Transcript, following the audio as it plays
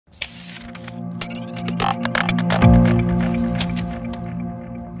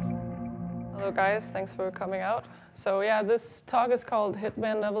Hello guys, thanks for coming out. So yeah, this talk is called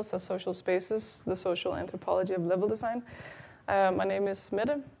Hitman Levels as Social Spaces, the Social Anthropology of Level Design. My name is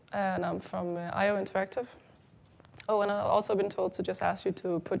Mette, and I'm from IO Interactive. Oh, and I've also been told to just ask you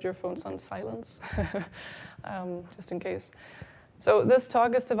to put your phones on silence, just in case. So this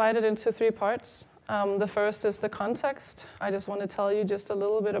talk is divided into 3 parts. The first is the context. I just want to tell you just a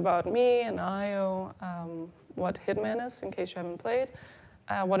little bit about me and IO, what Hitman is, in case you haven't played,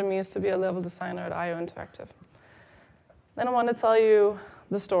 what it means to be a level designer at IO Interactive. Then I want to tell you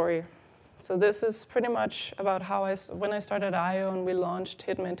the story. So this is pretty much about how when I started at IO and we launched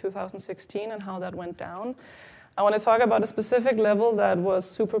Hitman 2016 and how that went down. I want to talk about a specific level that was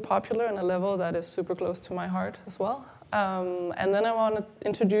super popular and a level that is super close to my heart as well. And then I want to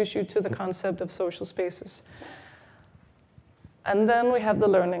introduce you to the concept of social spaces. And then we have the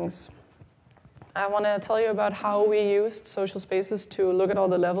learnings. I want to tell you about how we used social spaces to look at all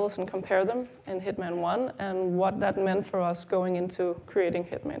the levels and compare them in Hitman 1 and what that meant for us going into creating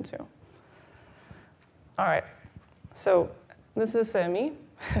Hitman 2. All right, so this is me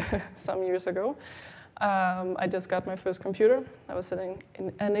some years ago. I just got my first computer. I was sitting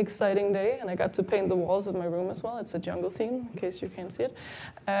in an exciting day, and I got to paint the walls of my room as well. It's a jungle theme, in case you can't see it.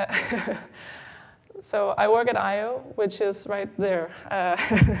 So I work at IO, which is right there.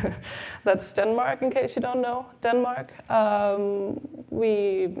 That's Denmark, in case you don't know Denmark.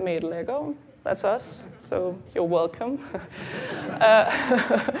 We made Lego. That's us, so you're welcome.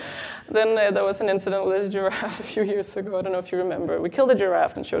 Then there was an incident with a giraffe a few years ago. I don't know if you remember. We killed a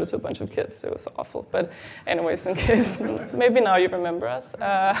giraffe and showed it to a bunch of kids. It was awful. But anyways, in case, maybe now you remember us.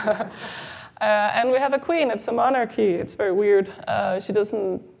 And we have a queen. It's a monarchy. It's very weird. She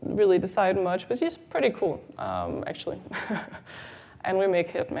doesn't really decide much, but she's pretty cool, actually. And we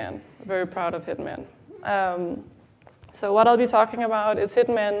make Hitman. Very proud of Hitman. So what I'll be talking about is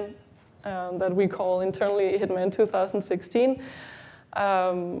Hitman, that we call internally Hitman 2016.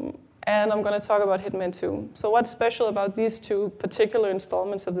 And I'm going to talk about Hitman 2. So what's special about these 2 particular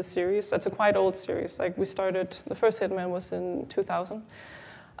installments of the series? That's a quite old series. Like we started, the first Hitman was in 2000.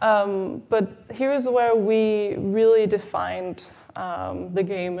 But here's where we really defined the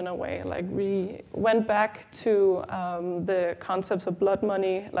game in a way. Like we went back to the concepts of blood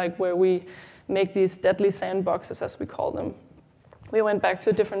money, like where we make these deadly sandboxes, as we call them. We went back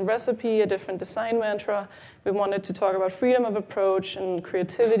to a different recipe, a different design mantra. We wanted to talk about freedom of approach and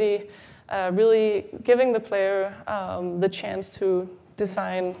creativity, really giving the player the chance to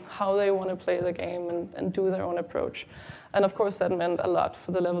design how they want to play the game and do their own approach. And of course, that meant a lot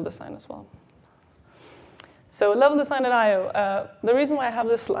for the level design as well. So level design at IO. The reason why I have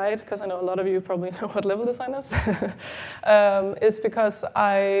this slide, because I know a lot of you probably know what level design is because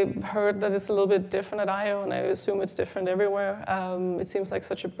I heard that it's a little bit different at IO, and I assume it's different everywhere. It seems like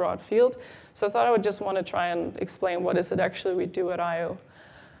such a broad field. So I thought I would just want to try and explain what is it actually we do at IO.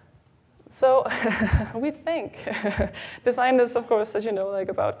 So we think. Design is, of course, as you know, like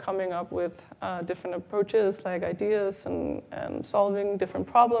about coming up with different approaches, like ideas and solving different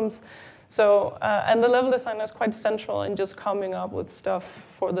problems. So, and the level designer is quite central in just coming up with stuff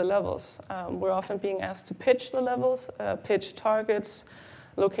for the levels. We're often being asked to pitch the levels, pitch targets,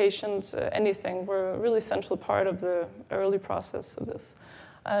 locations, anything. We're a really central part of the early process of this.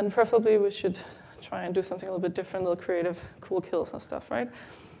 And preferably we should try and do something a little bit different, a little creative, cool kills and stuff, right?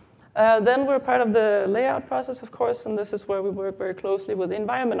 Then we're part of the layout process, of course, and this is where we work very closely with the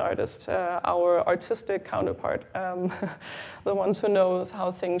environment artist, our artistic counterpart, the ones who knows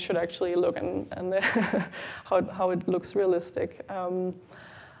how things should actually look and how it looks realistic.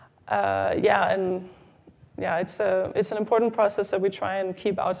 It's an important process that we try and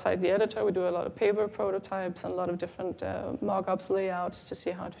keep outside the editor. We do a lot of paper prototypes and a lot of different mock-ups, layouts to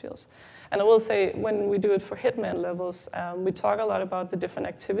see how it feels. And I will say, when we do it for Hitman levels, we talk a lot about the different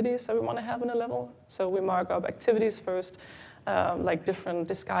activities that we want to have in a level. So we mark up activities first, like different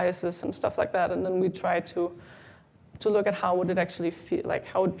disguises and stuff like that, and then we try to look at how would it actually feel, like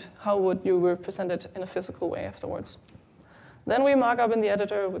how would you represent it in a physical way afterwards. Then we mark up in the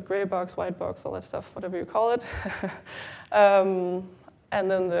editor with gray box, white box, all that stuff, whatever you call it. And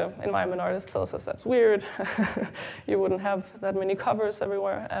then the environment artist tells us that's weird. You wouldn't have that many covers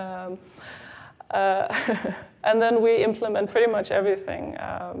everywhere. And then we implement pretty much everything.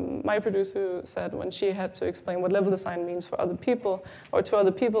 My producer said when she had to explain what level design means for other people, or to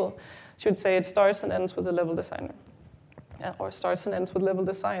other people, she would say it starts and ends with the level designer, or starts and ends with level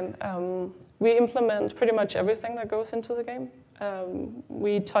design. We implement pretty much everything that goes into the game.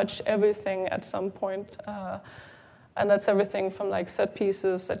 We touch everything at some point. And that's everything from like set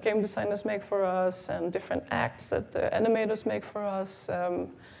pieces that game designers make for us and different acts that the animators make for us,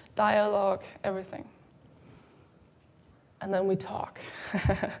 dialogue, everything. And then we talk.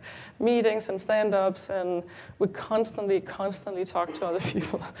 Meetings and stand-ups, and we constantly talk to other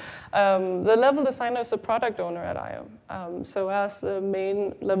people. The level designer is a product owner at IO. So as the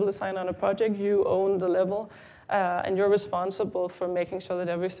main level designer on a project, you own the level, and you're responsible for making sure that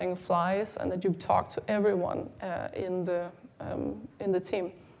everything flies and that you talk to everyone in the team.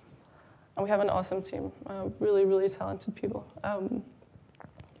 And we have an awesome team, really, really talented people.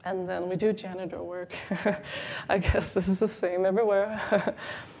 And then we do janitor work. I guess this is the same everywhere.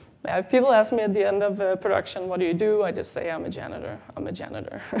 Yeah, if people ask me at the end of production, what do? I just say, I'm a janitor. I'm a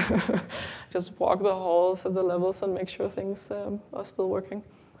janitor. Just walk the halls of the levels and make sure things are still working.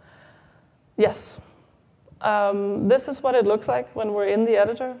 Yes. This is what it looks like when we're in the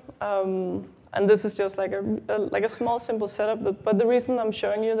editor. And this is just like a small, simple setup. But the reason I'm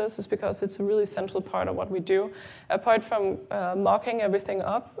showing you this is because it's a really central part of what we do. Apart from mocking everything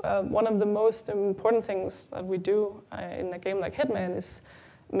up, one of the most important things that we do in a game like Hitman is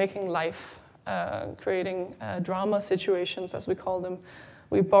making life, creating drama situations, as we call them.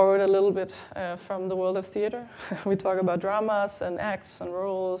 We borrowed a little bit from the world of theater. We talk about dramas and acts and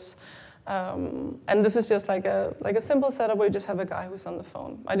roles. And this is just like a simple setup where you just have a guy who's on the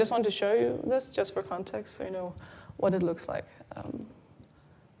phone. I just want to show you this just for context so you know what it looks like.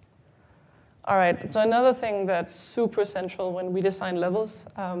 All right, so another thing that's super central when we design levels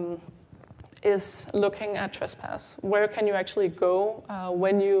is looking at trespass. Where can you actually go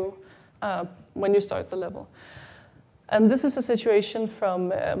when you start the level? And this is a situation from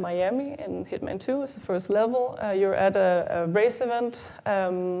Miami in Hitman 2. It's the first level. You're at a race event,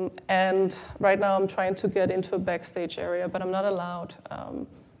 and right now I'm trying to get into a backstage area, but I'm not allowed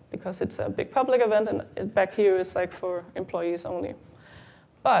because it's a big public event, and back here is like for employees only.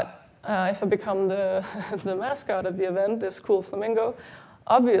 But if I become the mascot of the event, this cool flamingo,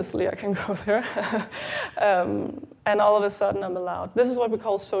 obviously I can go there. And all of a sudden I'm allowed. This is what we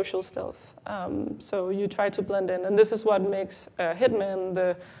call social stealth. So you try to blend in, and this is what makes Hitman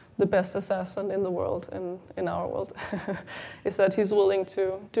the best assassin in the world, in our world, is that he's willing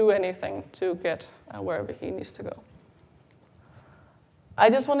to do anything to get wherever he needs to go. I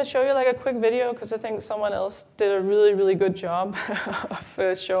just want to show you like a quick video because I think someone else did a really, really good job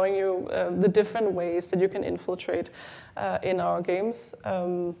of showing you the different ways that you can infiltrate in our games.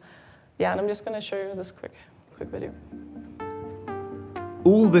 Yeah, and I'm just going to show you this quick video.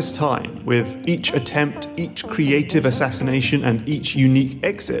 All this time, with each attempt, each creative assassination, and each unique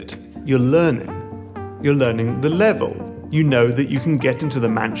exit, you're learning. You're learning the level. You know that you can get into the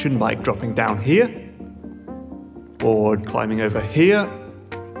mansion by dropping down here, or climbing over here,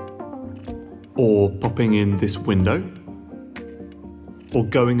 or popping in this window, or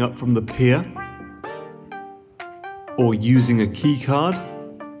going up from the pier, or using a key card,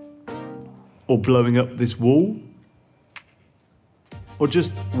 or blowing up this wall, or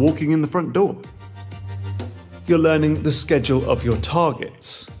just walking in the front door. You're learning the schedule of your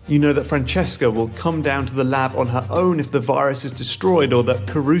targets. You know that Francesca will come down to the lab on her own if the virus is destroyed, or that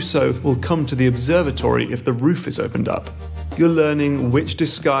Caruso will come to the observatory if the roof is opened up. You're learning which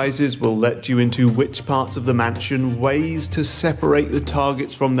disguises will let you into which parts of the mansion, ways to separate the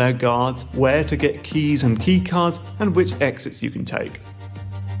targets from their guards, where to get keys and key cards, and which exits you can take.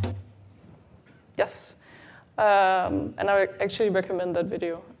 Yes. And I actually recommend that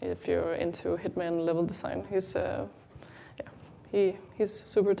video if you're into Hitman level design. He's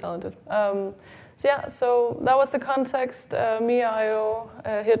super talented. So that was the context. Me, IO,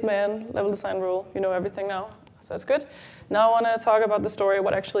 Hitman, level design role. You know everything now, so that's good. Now I want to talk about the story,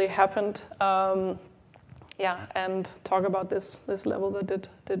 what actually happened. And talk about this level that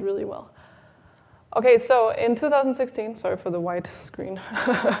did really well. Okay, so in 2016, sorry for the white screen,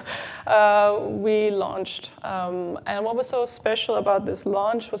 we launched. And what was so special about this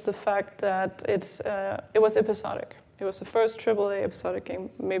launch was the fact that it was episodic. It was the first AAA episodic game,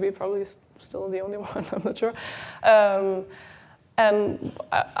 probably still the only one, I'm not sure. And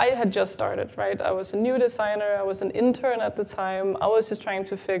I had just started, right? I was a new designer, I was an intern at the time. I was just trying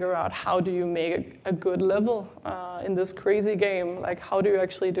to figure out how do you make a good level in this crazy game? Like, how do you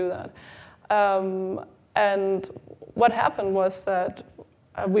actually do that? And what happened was that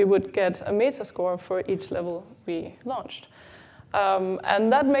we would get a meta score for each level we launched.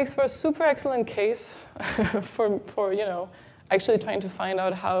 And that makes for a super excellent case for actually trying to find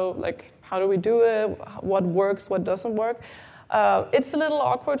out how do we do it, what works, what doesn't work. It's a little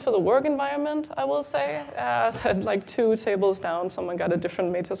awkward for the work environment, I will say. That like 2 tables down, someone got a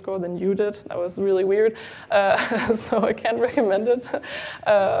different meta score than you did. That was really weird. So I can't recommend it.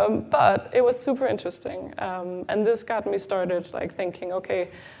 But it was super interesting. And this got me started like thinking, okay,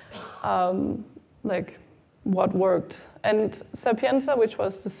 like what worked. And Sapienza, which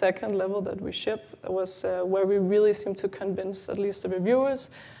was the second level that we shipped, was where we really seemed to convince at least the reviewers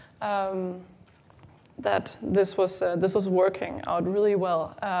that this was working out really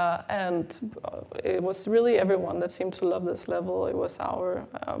well, and it was really everyone that seemed to love this level. It was our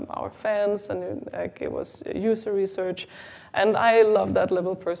fans, and it was user research, and I love that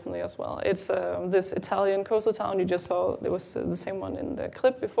level personally as well. It's this Italian coastal town you just saw. It was the same one in the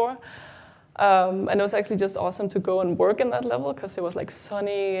clip before. And it was actually just awesome to go and work in that level because it was like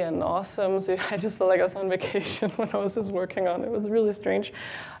sunny and awesome. So I just felt like I was on vacation when I was just working on it. It was really strange.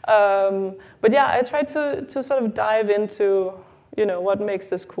 But yeah, I tried to sort of dive into, what makes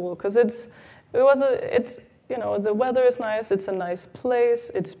this cool, because the weather is nice. It's a nice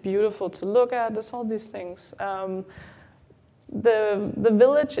place. It's beautiful to look at. There's all these things. The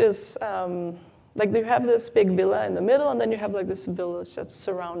village is. Like you have this big villa in the middle, and then you have like this village that's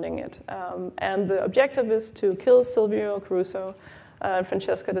surrounding it. And the objective is to kill Silvio Caruso and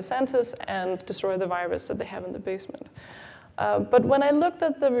Francesca De Santis and destroy the virus that they have in the basement. But when I looked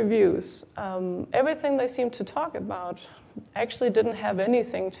at the reviews, everything they seemed to talk about actually didn't have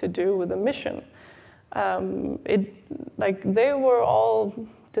anything to do with the mission. They were all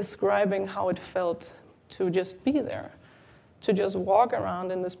describing how it felt to just be there, to just walk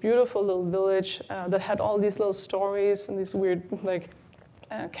around in this beautiful little village that had all these little stories and these weird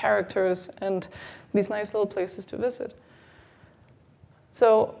characters and these nice little places to visit.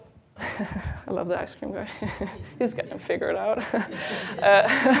 So, I love the ice cream guy. He's getting it figured out.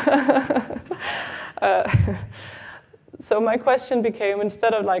 So my question became,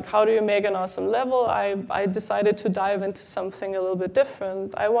 instead of like, how do you make an awesome level, I decided to dive into something a little bit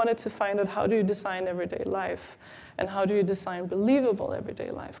different. I wanted to find out, how do you design everyday life? And how do you design believable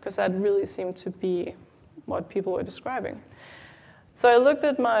everyday life? Because that really seemed to be what people were describing. So I looked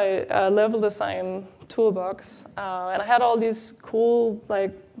at my level design toolbox, and I had all these cool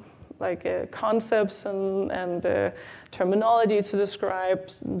concepts and terminology to describe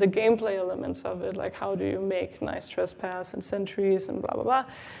the gameplay elements of it, like how do you make nice trespass and sentries and blah, blah, blah.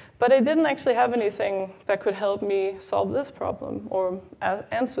 But I didn't actually have anything that could help me solve this problem or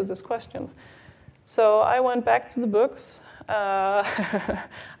answer this question. So I went back to the books. I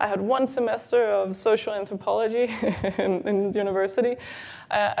had one semester of social anthropology in university,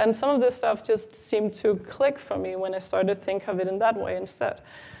 and some of this stuff just seemed to click for me when I started to think of it in that way instead.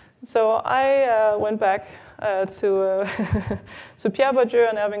 So I went back to Pierre Bourdieu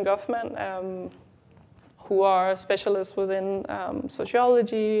and Erving Goffman, who are specialists within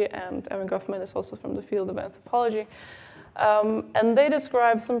sociology, and Erving Goffman is also from the field of anthropology. And they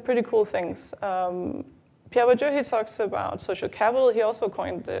describe some pretty cool things. Pierre Bourdieu, he talks about social capital. He also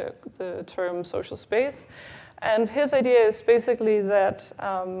coined the term social space. And his idea is basically that,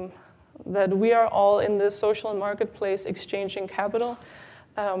 that we are all in this social marketplace exchanging capital.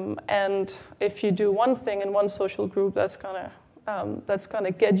 And if you do one thing in one social group, that's gonna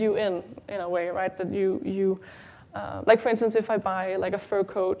get you in a way, right? That you like for instance, if I buy like a fur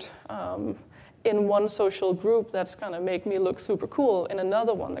coat in one social group, that's gonna make me look super cool. In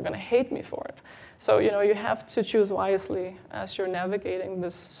another one, they're gonna hate me for it. So you have to choose wisely as you're navigating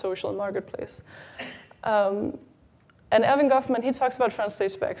this social marketplace. And Erving Goffman, he talks about front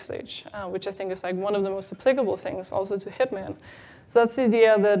stage, backstage, which I think is like one of the most applicable things also to Hitman. So that's the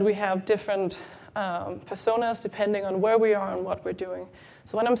idea that we have different personas depending on where we are and what we're doing.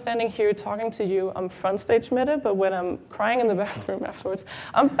 So when I'm standing here talking to you, I'm front stage Mette, but when I'm crying in the bathroom afterwards,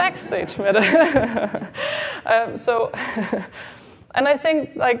 I'm backstage Mette. And I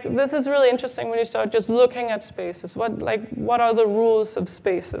think this is really interesting when you start just looking at spaces. What are the rules of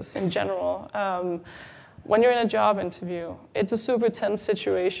spaces in general? When you're in a job interview, it's a super tense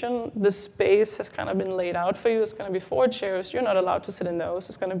situation. The space has kind of been laid out for you. It's going to be 4 chairs. You're not allowed to sit in those.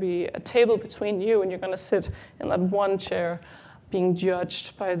 It's going to be a table between you, and you're going to sit in that one chair being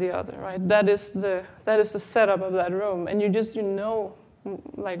judged by the other, right? That is the setup of that room, and you know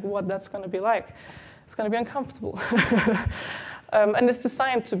what that's going to be like. It's going to be uncomfortable. And it's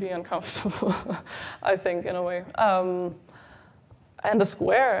designed to be uncomfortable, I think, in a way. And the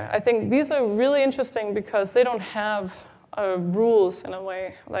square, I think these are really interesting because they don't have rules in a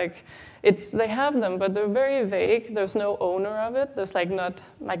way. They have them, but they're very vague. There's no owner of it. There's not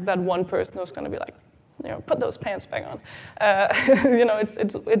that one person who's going to be put those pants back on.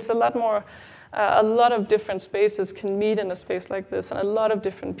 It's a lot more. A lot of different spaces can meet in a space like this, and a lot of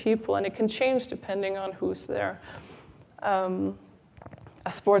different people, and it can change depending on who's there. A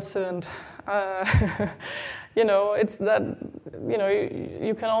sports event, You know, it's that, you know,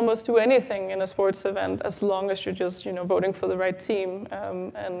 you can almost do anything in a sports event as long as you're just, you know, voting for the right team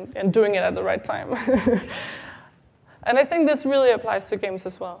and doing it at the right time. And I think this really applies to games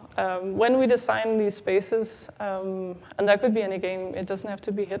as well. When we design these spaces, and that could be any game, it doesn't have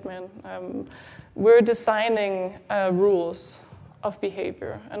to be Hitman, we're designing rules of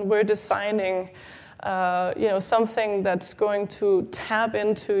behavior, and we're designing you know, something that's going to tap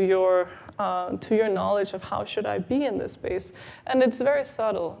into your knowledge of how should I be in this space. And it's very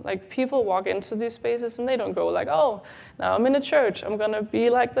subtle. Like, people walk into these spaces and they don't go like, oh, now I'm in a church, I'm gonna be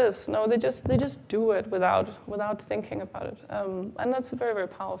like this. No, they just do it without thinking about it. And that's very, very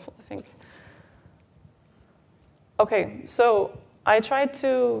powerful, I think. Okay, so I tried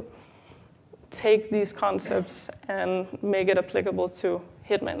to take these concepts and make it applicable to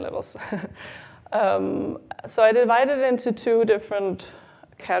Hitman levels. So I divided it into two different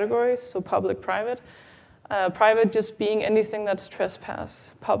categories, so public, private. Private just being anything that's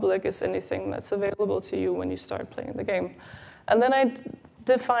trespass. Public is anything that's available to you when you start playing the game. And then I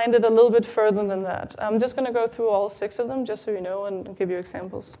defined it a little bit further than that. I'm just going to go through all 6 of them, just so you know, and give you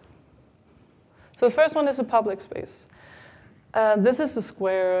examples. So the first one is a public space. This is the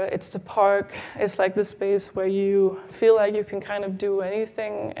square, it's the park, it's like the space where you feel like you can kind of do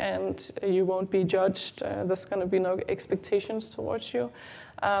anything and you won't be judged. There's going to be no expectations towards you.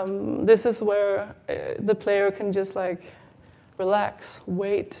 This is where the player can just like relax,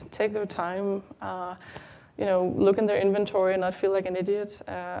 wait, take their time, you know, look in their inventory and not feel like an idiot.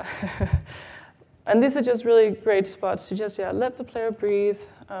 And these are just really great spots to just, let the player breathe.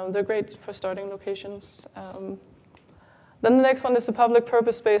 They're great for starting locations. Then the next one is the public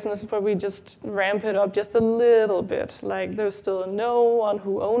purpose space, and this is where we just ramp it up just a little bit. Like, there's still no one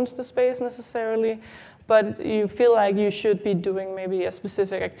who owns the space necessarily, but you feel like you should be doing maybe a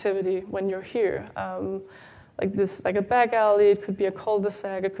specific activity when you're here. Like this, like a back alley, it could be a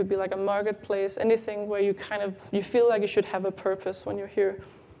cul-de-sac, it could be like a marketplace, anything where you feel like you should have a purpose when you're here.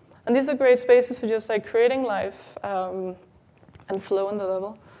 And these are great spaces for just like creating life and flow in the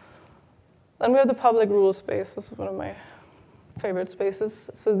level. Then we have the public rules space. This is one of my favorite spaces.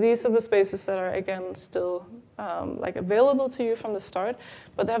 So these are the spaces that are, again, still like available to you from the start,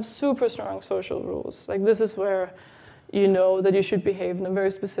 but they have super strong social rules. Like, this is where you know that you should behave in a very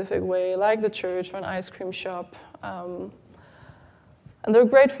specific way, like the church or an ice cream shop. And they're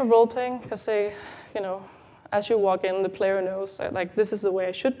great for role-playing because they, you know, as you walk in, the player knows that, like, this is the way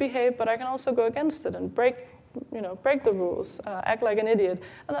I should behave, but I can also go against it and break the rules, act like an idiot,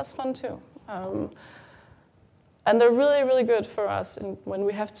 and that's fun too. And they're really, really good for us when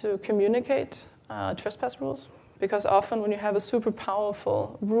we have to communicate trespass rules, because often when you have a super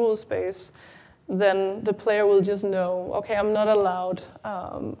powerful rule space, then the player will just know, okay, I'm not allowed,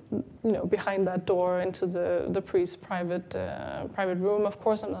 you know, behind that door into the priest's private room. Of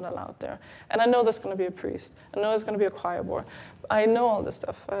course, I'm not allowed there. And I know there's going to be a priest. I know there's going to be a choir boy. I know all this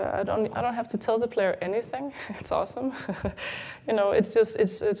stuff. I don't have to tell the player anything. It's awesome. You know,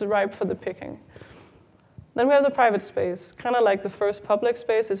 it's ripe for the picking. Then we have the private space, kind of like the first public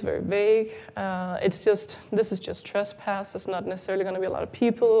space. It's very vague. This is just trespass. There's not necessarily going to be a lot of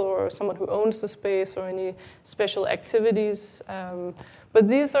people or someone who owns the space or any special activities. But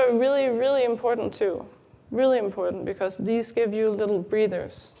these are really, really important too. Really important, because these give you little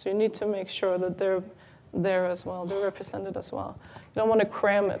breathers. So you need to make sure that they're there as well. They're represented as well. You don't want to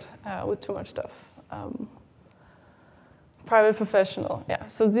cram it with too much stuff. Private professional, yeah.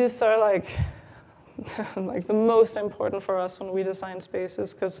 So these are like the most important for us when we design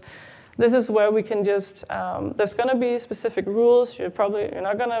spaces, because this is where we can just, there's going to be specific rules. You're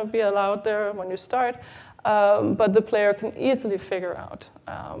not going to be allowed there when you start, but the player can easily figure out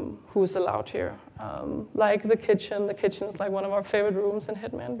who's allowed here. Like the kitchen. The kitchen is like one of our favorite rooms in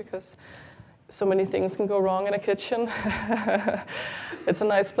Hitman, because so many things can go wrong in a kitchen. It's a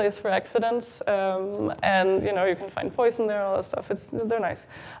nice place for accidents, and you know, you can find poison there, all that stuff. They're nice,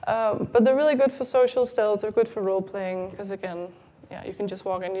 but they're really good for social stealth. They're good for role playing, because again, yeah, you can just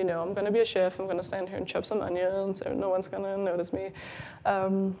walk in. You know, I'm going to be a chef. I'm going to stand here and chop some onions. No one's going to notice me.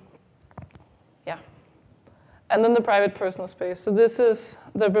 Yeah, and then the private personal space. So this is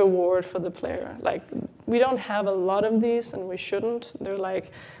the reward for the player. Like, we don't have a lot of these, and we shouldn't. They're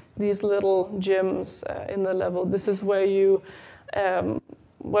like these little gems in the level. This is where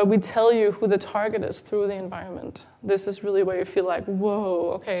where we tell you who the target is through the environment. This is really where you feel like,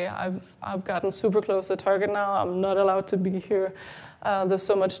 whoa, okay, I've gotten super close to the target now. I'm not allowed to be here. There's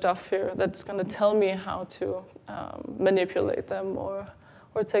so much stuff here that's going to tell me how to manipulate them or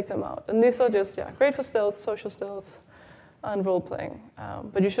take them out. And these are just, great for stealth, social stealth, on role-playing.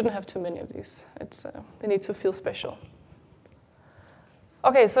 But you shouldn't have too many of these. They need to feel special.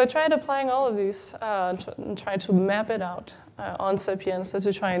 Okay, so I tried applying all of these and tried to map it out on Sapienza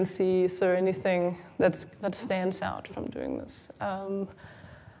to try and see is there anything that stands out from doing this.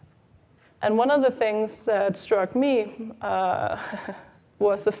 And one of the things that struck me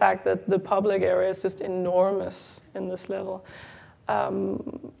was the fact that the public area is just enormous in this level.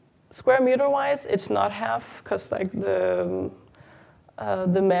 Square meter-wise, it's not half, because like the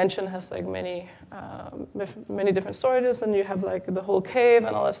mansion has like many different storages, and you have like the whole cave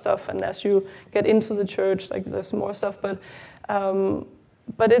and all that stuff. And as you get into the church, like there's more stuff.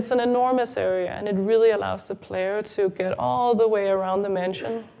 But it's an enormous area, and it really allows the player to get all the way around the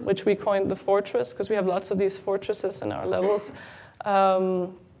mansion, which we coined the fortress, because we have lots of these fortresses in our levels.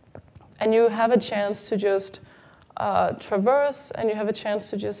 And you have a chance to just traverse, and you have a chance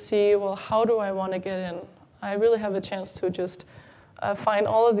to just see, well, how do I want to get in? I really have a chance to just find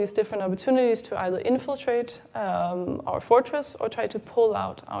all of these different opportunities to either infiltrate our fortress or try to pull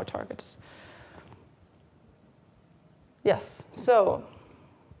out our targets. Yes, so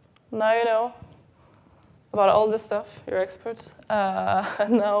now you know about all this stuff, you're experts.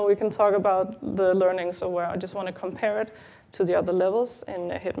 Now we can talk about the learning, so where I just want to compare it to the other levels in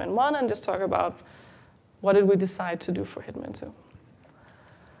Hitman 1 and just talk about what did we decide to do for Hitman 2.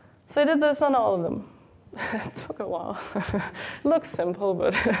 So I did this on all of them. It took a while. It looks simple,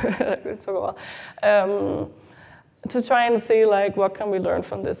 but it took a while. To try and see like what can we learn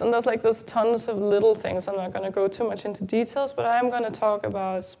from this. And there's tons of little things. I'm not going to go too much into details, but I'm going to talk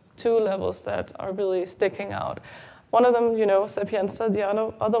about 2 levels that are really sticking out. One of them, you know, Sapienza. The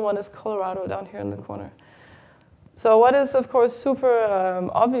other one is Colorado down here in the corner. So what is, of course, super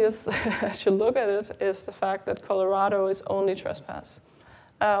obvious as you look at it is the fact that Colorado is only trespass.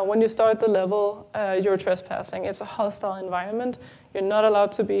 When you start the level, you're trespassing. It's a hostile environment. You're not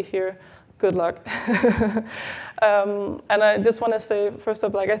allowed to be here. Good luck. And I just want to say, first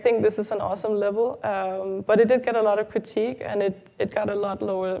off, like, I think this is an awesome level, but it did get a lot of critique, and it got a lot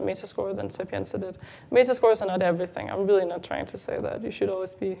lower Metascore than Sapienza did. Metascores are not everything. I'm really not trying to say that. You should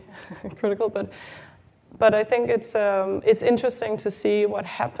always be critical, but I think it's interesting to see what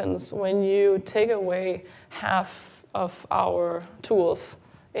happens when you take away half of our tools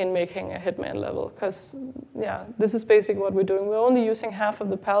in making a Hitman level, because yeah, this is basically what we're doing. We're only using half of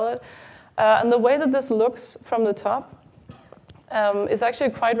the palette. And the way that this looks from the top is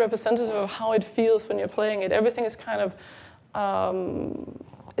actually quite representative of how it feels when you're playing it. Everything is kind of,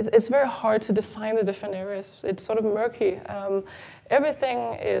 it's very hard to define the different areas. It's sort of murky.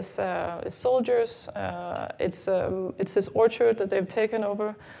 Everything is soldiers. It's this orchard that they've taken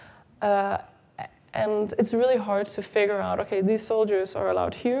over. And it's really hard to figure out, okay, these soldiers are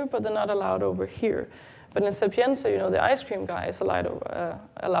allowed here, but they're not allowed over here. But in Sapienza, you know, the ice cream guy is allowed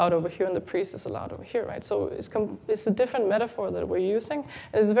over here, and the priest is allowed over here, right? So it's a different metaphor that we're using,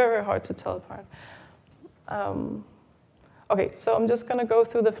 and it's very, very hard to tell apart. Okay, so I'm just going to go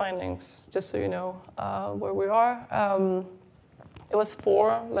through the findings, just so you know where we are. It was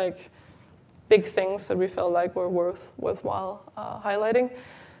 4 big things that we felt like were worthwhile highlighting.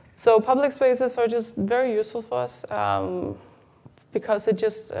 So public spaces are just very useful for us. Because it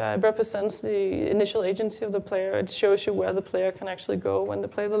just represents the initial agency of the player. It shows you where the player can actually go when they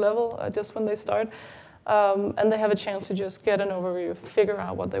play the level, just when they start. And they have a chance to just get an overview, figure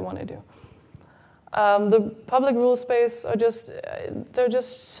out what they want to do. The public rule space are they're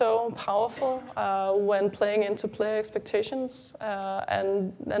just so powerful when playing into player expectations.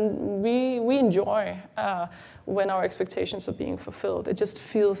 And we enjoy when our expectations are being fulfilled. It just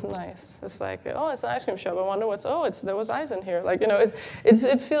feels nice. It's like, oh, it's an ice cream shop. I wonder there was ice in here. Like, you know,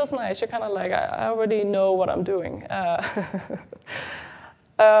 it feels nice. You're kind of like, I already know what I'm doing.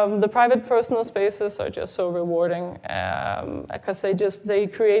 The private personal spaces are just so rewarding because they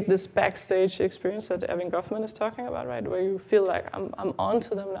create this backstage experience that Evan Goffman is talking about, right? Where you feel like I'm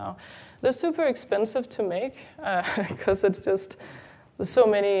onto them now. They're super expensive to make because there's so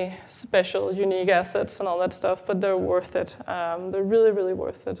many special, unique assets and all that stuff, but they're worth it. They're really, really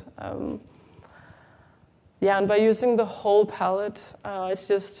worth it. Yeah, and by using the whole palette, it's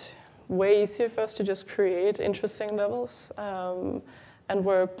just way easier for us to just create interesting levels. And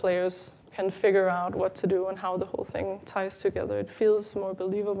where players can figure out what to do and how the whole thing ties together. It feels more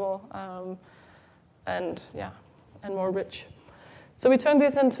believable and more rich. So we turned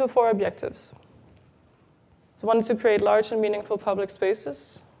these into 4 objectives. So we wanted to create large and meaningful public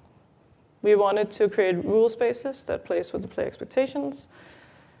spaces. We wanted to create rule spaces that plays with the player expectations.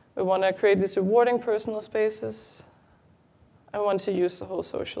 We want to create these rewarding personal spaces. I want to use the whole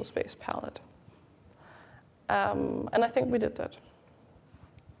social space palette. And I think we did that.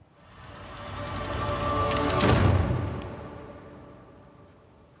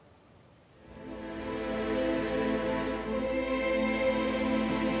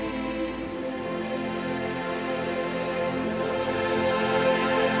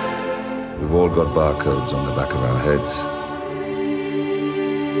 We've all got barcodes on the back of our heads.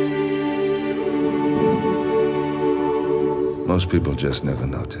 Most people just never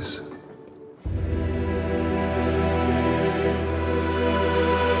notice.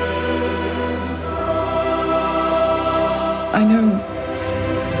 I know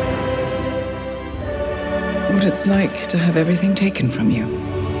what it's like to have everything taken from you.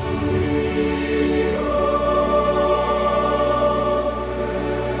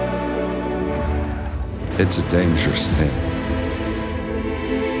 It's a dangerous thing,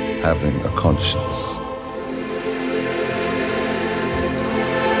 having a conscience.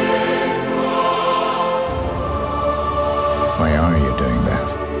 Why are you doing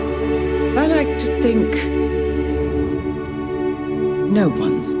this? I like to think no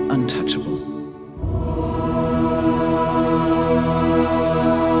one's untouchable.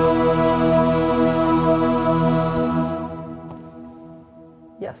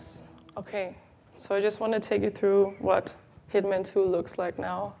 Yes. Okay. So I just want to take you through what Hitman 2 looks like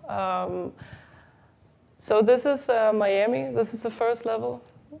now. So this is Miami. This is the first level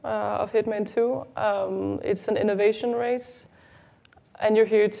of Hitman 2. It's an innovation race. And you're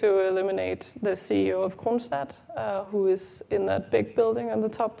here to eliminate the CEO of Kronstadt, who is in that big building on the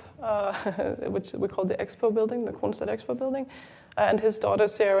top, which we call the Expo building, the Kronstadt Expo building. And his daughter,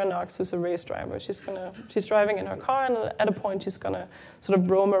 Sarah Knox, who's a race driver. She's driving in her car, and at a point she's gonna sort of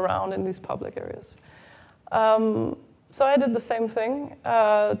roam around in these public areas. So I did the same thing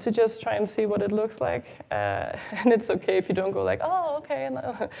to just try and see what it looks like. And it's okay if you don't go like, oh, okay, and,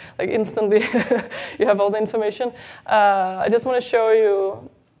 like instantly you have all the information. I just want to show you,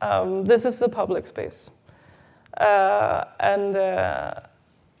 this is the public space. And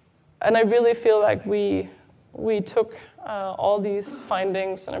I really feel like we took all these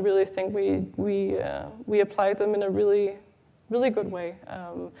findings, and I really think we applied them in a really, really good way.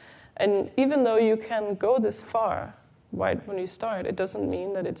 And even though you can go this far, right when you start, it doesn't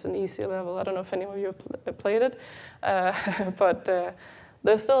mean that it's an easy level. I don't know if any of you have played it, but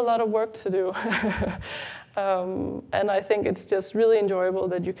there's still a lot of work to do. And I think it's just really enjoyable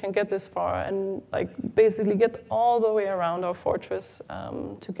that you can get this far and like basically get all the way around our fortress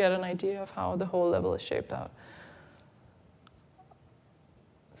to get an idea of how the whole level is shaped out.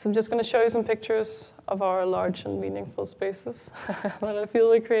 So I'm just going to show you some pictures of our large and meaningful spaces that I feel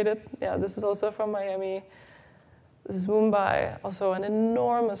we created. Yeah, this is also from Miami. This is Mumbai, also an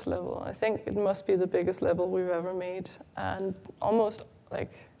enormous level. I think it must be the biggest level we've ever made. And almost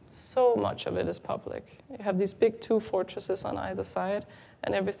like so much of it is public. You have these big two fortresses on either side,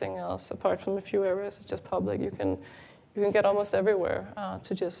 and everything else, apart from a few areas, is just public. You can get almost everywhere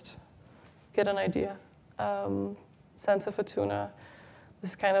to just get an idea. Santa Fortuna.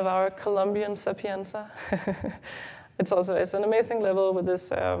 This is kind of our Colombian Sapienza. It's an amazing level with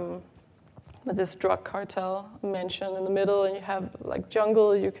this drug cartel mansion in the middle, and you have like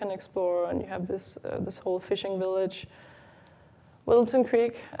jungle you can explore, and you have this whole fishing village. Littleton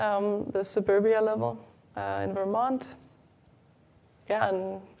Creek, the suburbia level in Vermont. Yeah,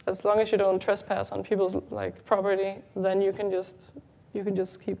 and as long as you don't trespass on people's like property, then you can just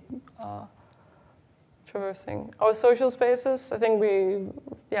keep traversing. Our social spaces, I think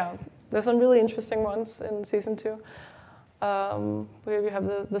there's some really interesting ones in season 2. Where you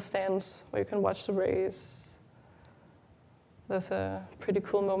have the stands where you can watch the race. There's a pretty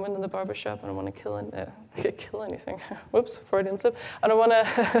cool moment in the barbershop. I don't want to kill anything. Whoops, Freudian slip. I don't want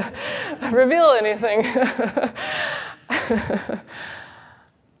to reveal anything.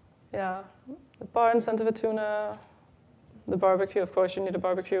 Yeah, the bar in Santa Fortuna, the barbecue. Of course, you need a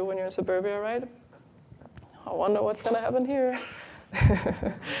barbecue when you're in suburbia, right? I wonder what's going to happen here.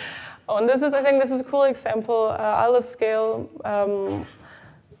 Oh, and I think this is a cool example. I love scale.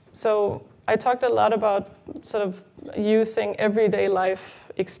 So I talked a lot about sort of using everyday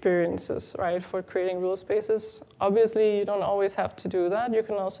life experiences, right, for creating rule spaces. Obviously, you don't always have to do that. You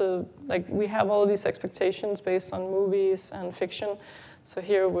can also, like, we have all these expectations based on movies and fiction. So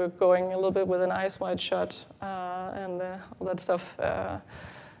here we're going a little bit with an eyes wide shut and all that stuff.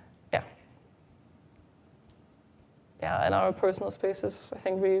 Yeah, in our personal spaces, I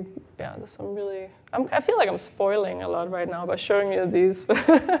think there's some really, I feel like I'm spoiling a lot right now by showing you these, but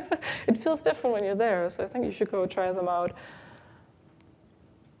it feels different when you're there, so I think you should go try them out.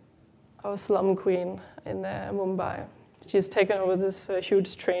 Our slum queen in Mumbai. She's taken over this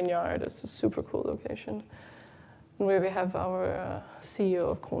huge train yard. It's a super cool location. And we have our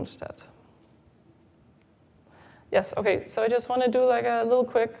CEO of Kronstadt. Yes, okay, so I just want to do like a little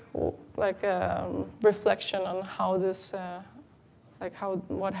quick reflection on how this,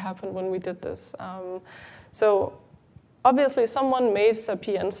 what happened when we did this. So obviously someone made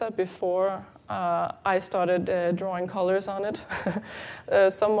Sapienza before I started drawing colors on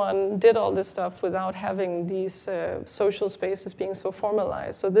it. Someone did all this stuff without having these social spaces being so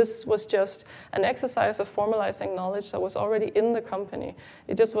formalized. So this was just an exercise of formalizing knowledge that was already in the company.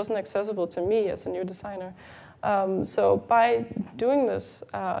 It just wasn't accessible to me as a new designer. So by doing this,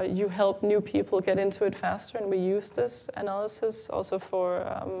 you help new people get into it faster, and we use this analysis also for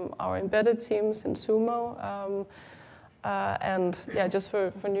our embedded teams in Sumo, and yeah, just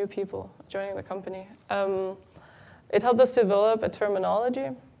for new people joining the company. It helped us develop a terminology,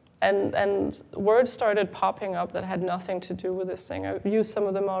 and words started popping up that had nothing to do with this thing. I've used some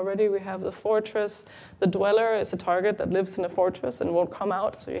of them already. We have the fortress. The dweller is a target that lives in a fortress and won't come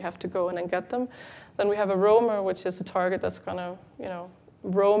out, so you have to go in and get them. Then we have a roamer, which is a target that's going to,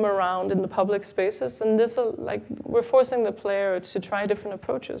 roam around in the public spaces. And this, we're forcing the player to try different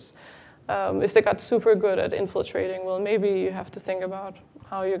approaches. If they got super good at infiltrating, well, maybe you have to think about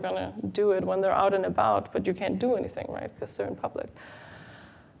how you're going to do it when they're out and about, but you can't do anything, right, because they're in public.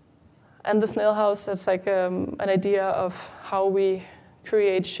 And the snail house, that's like an idea of how we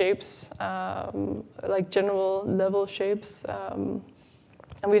create shapes, like general level shapes.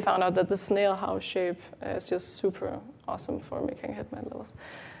 And we found out that the snail house shape is just super awesome for making Hitman levels.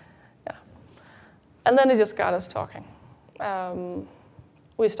 Yeah. And then it just got us talking.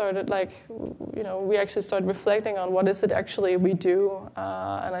 We started we actually started reflecting on what is it actually we do.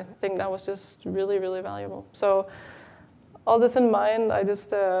 And I think that was just really, really valuable. So all this in mind, I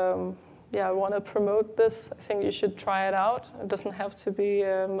just, I want to promote this. I think you should try it out. It doesn't have to be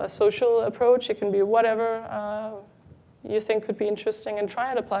a social approach. It can be whatever you think could be interesting, and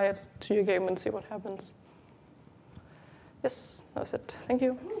try and apply it to your game and see what happens. Yes, that was it. Thank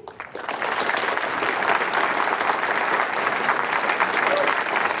you.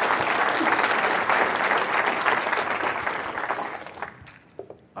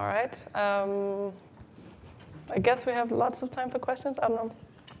 All right. I guess we have lots of time for questions. I don't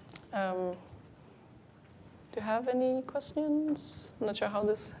know. Do you have any questions? I'm not sure how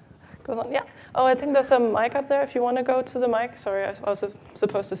this goes on. Yeah. Oh, I think there's a mic up there. If you want to go to the mic. Sorry, I was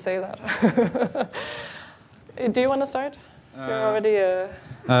supposed to say that. Do you want to start? You're already.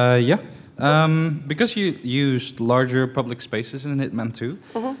 Yeah. Because you used larger public spaces in Hitman 2,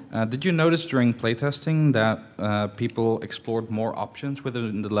 did you notice during playtesting that people explored more options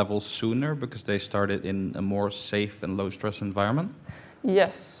within the levels sooner because they started in a more safe and low-stress environment?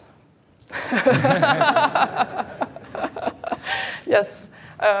 Yes. Yes.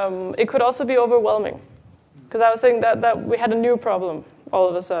 It could also be overwhelming, because I was saying that we had a new problem all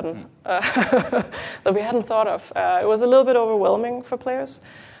of a sudden that we hadn't thought of. It was a little bit overwhelming for players.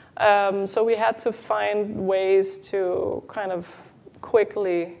 So we had to find ways to kind of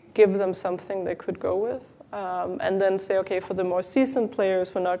quickly give them something they could go with. And then say, okay, for the more seasoned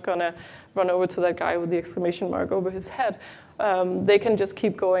players, we're not going to run over to that guy with the exclamation mark over his head. They can just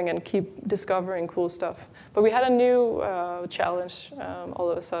keep going and keep discovering cool stuff. But we had a new challenge all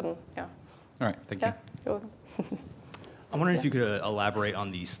of a sudden, yeah. All right, thank you. You're welcome. I'm wondering if you could elaborate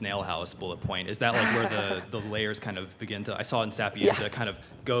on the snail house bullet point. Is that like where the layers kind of begin to, I saw in Sapienza, it kind of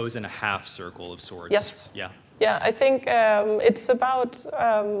goes in a half circle of sorts. Yes. Yeah. Yeah, I think it's about,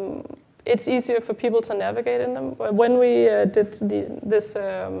 it's easier for people to navigate in them. When we did this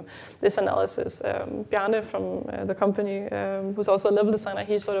analysis, Bjarne from the company, who's also a level designer,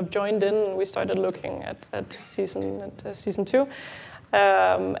 he sort of joined in, and we started looking at season 2.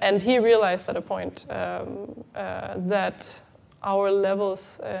 And he realized at a point that our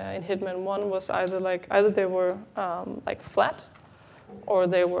levels in Hitman 1 was either they were like flat, or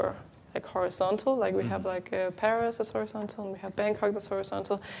they were like horizontal. Like we have like Paris that's horizontal, and we have Bangkok that's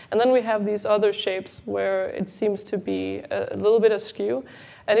horizontal, and then we have these other shapes where it seems to be a little bit askew,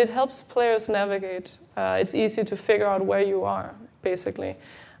 and it helps players navigate. It's easy to figure out where you are, basically.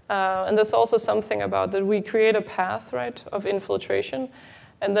 And there's also something about that we create a path, right, of infiltration,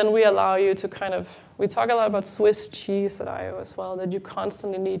 and then we allow you to kind of, we talk a lot about Swiss cheese at IO as well, that you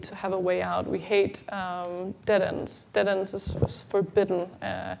constantly need to have a way out. We hate dead ends. Dead ends is forbidden.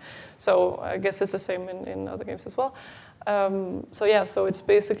 So I guess it's the same in other games as well. So it's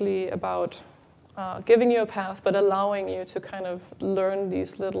basically about giving you a path, but allowing you to kind of learn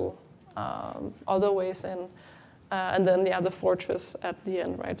these little other ways in. And then, the fortress at the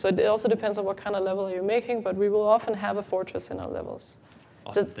end, right? So it also depends on what kind of level you're making, but we will often have a fortress in our levels.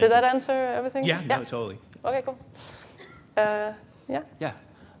 Awesome. Did that answer everything? Yeah, no, totally. Okay, cool. Yeah. Yeah.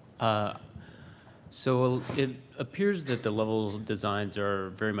 So it appears that the level designs are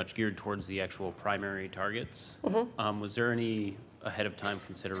very much geared towards the actual primary targets. Was there any ahead of time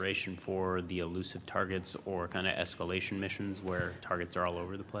consideration for the elusive targets or kind of escalation missions where targets are all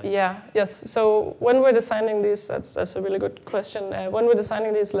over the place? Yes. So when we're designing these, that's a really good question. When we're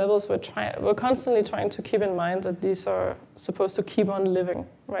designing these levels, we're constantly trying to keep in mind that these are supposed to keep on living,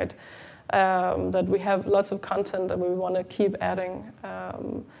 right? That we have lots of content that we want to keep adding.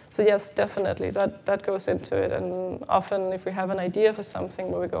 So yes, definitely, that goes into it. And often if we have an idea for something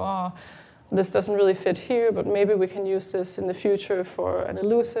where we go, this doesn't really fit here, but maybe we can use this in the future for an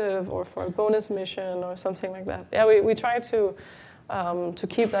elusive or for a bonus mission or something like that. Yeah, we try to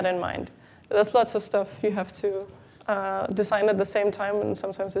keep that in mind. There's lots of stuff you have to design at the same time, and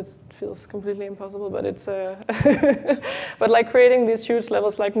sometimes it feels completely impossible, but it's but like creating these huge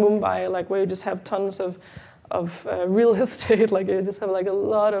levels like Mumbai, like where you just have tons of real estate, like you just have like a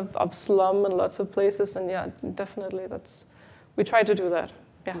lot of slum and lots of places, and yeah, definitely we try to do that.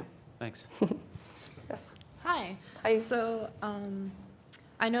 Yeah. Thanks. Yes. Hi. So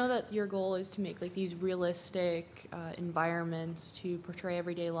I know that your goal is to make like these realistic environments to portray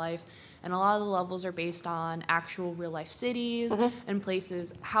everyday life, and a lot of the levels are based on actual real life cities and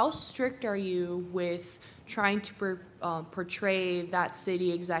places. How strict are you with trying to portray that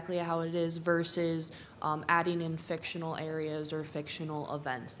city exactly how it is versus adding in fictional areas or fictional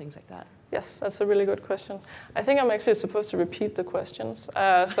events, things like that? Yes, that's a really good question. I think I'm actually supposed to repeat the questions.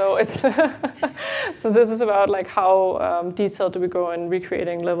 So it's so this is about like how detailed do we go in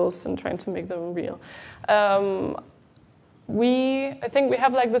recreating levels and trying to make them real. I think we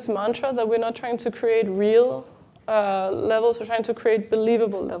have like this mantra that we're not trying to create real levels, we're trying to create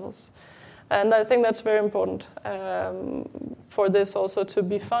believable levels. And I think that's very important for this also to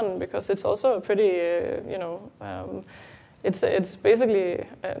be fun, because it's also a pretty, it's basically,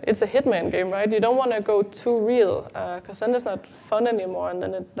 it's a Hitman game, right? You don't want to go too real, because then it's not fun anymore. And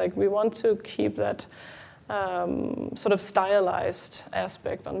then we want to keep that sort of stylized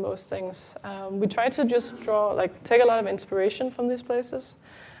aspect on most things. We try to just take a lot of inspiration from these places.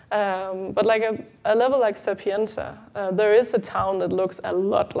 But like a level like Sapienza, there is a town that looks a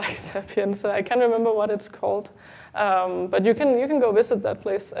lot like Sapienza. I can't remember what it's called, but you can go visit that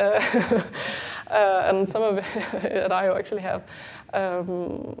place, and some of it at IO actually have.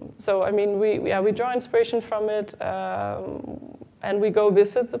 So I mean, we draw inspiration from it, and we go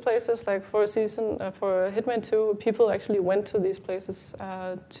visit the places. Like for a season, for Hitman 2, people actually went to these places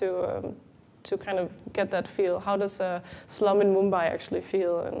to kind of get that feel. How does a slum in Mumbai actually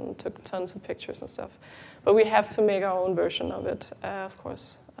feel? And took tons of pictures and stuff. But we have to make our own version of it, of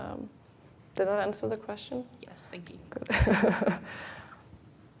course. Did that answer the question? Yes, thank you. Good.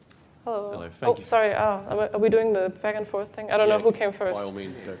 Hello. Hello, thank you. Sorry. Are we doing the back and forth thing? I don't know who came first. By all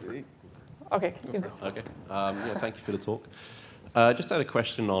means, go for it. Okay, you go. Okay. Thank you for the talk. Just had a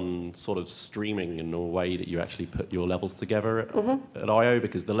question on sort of streaming and the way that you actually put your levels together at I.O.,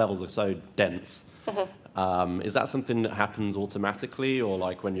 because the levels are so dense. Is that something that happens automatically, or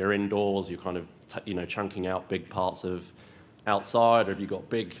like when you're indoors, you're kind of chunking out big parts of outside, or have you got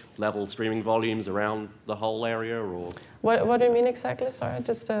big level streaming volumes around the whole area, or? What do you mean exactly? Sorry,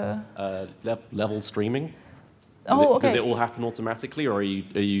 just level streaming. Okay. Does it all happen automatically, or are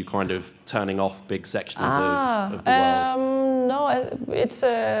you kind of turning off big sections of the world? No, it's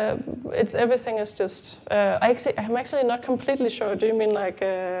everything is just. I'm actually not completely sure. Do you mean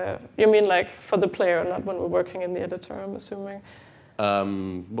like for the player, not when we're working in the editor? I'm assuming.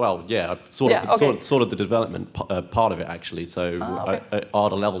 Well, yeah, sort of the development part of it actually. So, are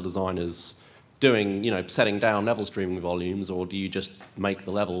the level designers doing setting down level streaming volumes, or do you just make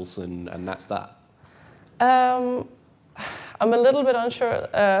the levels and that's that? I'm a little bit unsure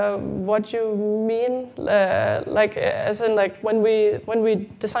what you mean, as in like when we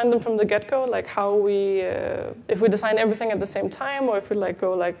design them from the get-go, like how we if we design everything at the same time, or if we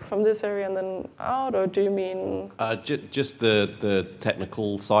go from this area and then out, or do you mean? Just the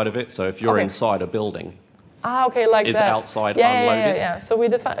technical side of it. So if you're inside a building. Okay, like is that. Is outside unloaded? Yeah. So we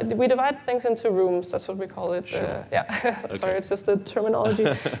divide things into rooms. That's what we call it. Sure. Okay. Sorry, it's just the terminology.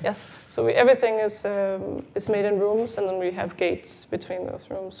 Yes. So everything is made in rooms, and then we have gates between those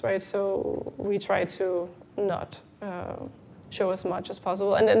rooms, right? So we try to not show as much as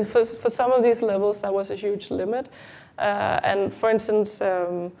possible. And then for some of these levels, that was a huge limit. And for instance,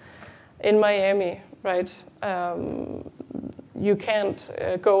 in Miami, right? you can't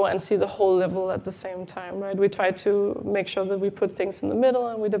go and see the whole level at the same time, right? We try to make sure that we put things in the middle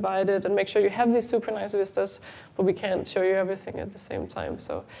and we divide it and make sure you have these super nice vistas, but we can't show you everything at the same time.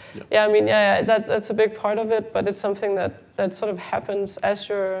 So, yeah, I mean, that's a big part of it, but it's something that sort of happens as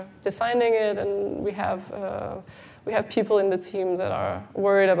you're designing it, and we have people in the team that are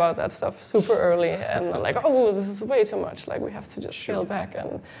worried about that stuff super early and are like, oh, this is way too much. Like, we have to just scale back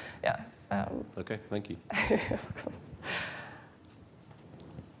and, yeah. Okay, thank you.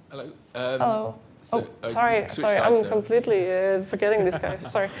 Hello. Hello. Sorry, I'm completely forgetting this guy.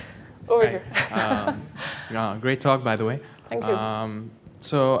 Sorry. Over here. Great talk, by the way. Thank you.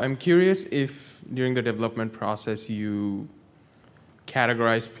 So I'm curious if during the development process you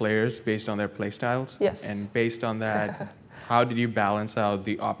categorize players based on their playstyles. Yes. And based on that, how did you balance out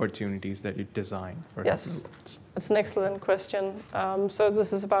the opportunities that you design for Yes. different? It's an excellent question. So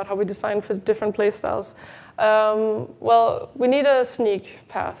this is about how we design for different playstyles. Well, we need a sneak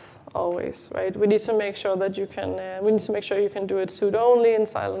path always, right? We need to make sure that you can. We need to make sure you can do it suit only in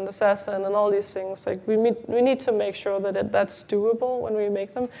Silent Assassin and all these things. Like we need to make sure that that's doable when we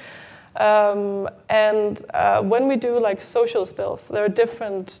make them. When we do like social stealth, there are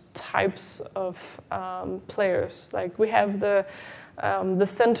different types of players. Like we have the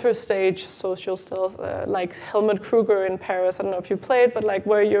center stage social stealth, like Helmut Kruger in Paris. I don't know if you played, but like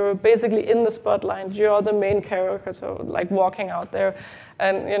where you're basically in the spotlight, you're the main character, so like walking out there.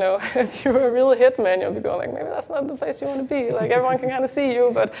 And you know, if you're a real hitman, you'll be going like, maybe that's not the place you want to be. Like everyone can kind of see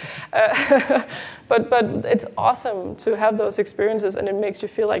you, but it's awesome to have those experiences, and it makes you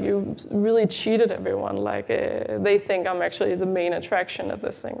feel like you really cheated everyone. Like they think I'm actually the main attraction of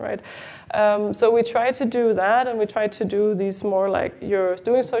this thing, right? So we try to do that, and we try to do these more like you're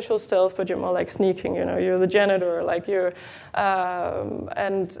doing social stealth, but you're more like sneaking. You know, you're the janitor, like you're,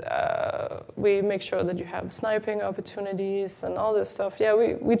 we make sure that you have sniping opportunities and all this stuff. Yeah,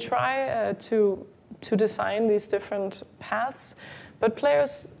 we try to design these different paths, but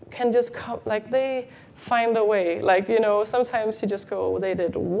players can just come, like they find a way. Like, you know, sometimes you just go, they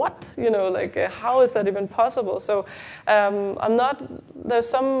did what? You know, like how is that even possible? So there's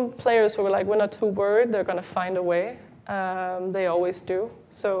some players who are like, we're not too worried, they're gonna find a way. They always do.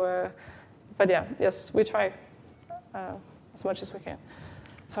 So, but yeah, yes, we try as much as we can.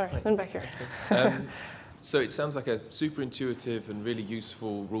 Sorry, then back here. So it sounds like a super intuitive and really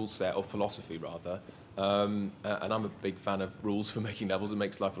useful rule set, or philosophy rather. And I'm a big fan of rules for making levels. It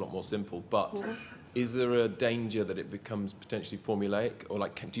makes life a lot more simple. But is there a danger that it becomes potentially formulaic, or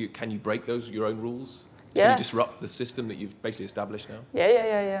like can you break your own rules? Can you disrupt the system that you've basically established now?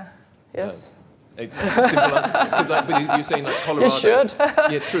 Yeah. Yes. It's simple because like, you're saying like Colorado. You should.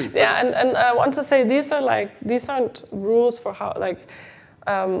 Yeah, true. Yeah, and I want to say these aren't rules for how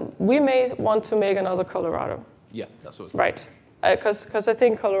we may want to make another Colorado. Yeah, that's what. Right. Because I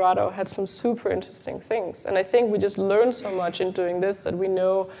think Colorado had some super interesting things. And I think we just learned so much in doing this that we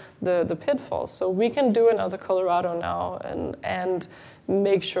know the pitfalls. So we can do another Colorado now and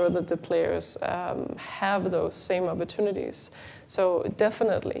make sure that the players have those same opportunities. So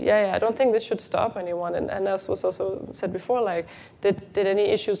definitely, yeah, I don't think this should stop anyone. And as was also said before, like, did any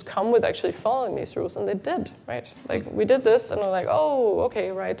issues come with actually following these rules? And they did, right? Like, we did this, and we're like, oh,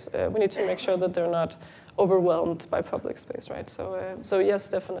 okay, right. We need to make sure that they're not overwhelmed by public space, right? So yes,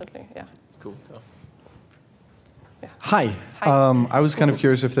 definitely, yeah. It's cool. Yeah. Hi. I was kind of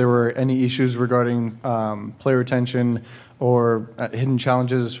curious if there were any issues regarding player retention or hidden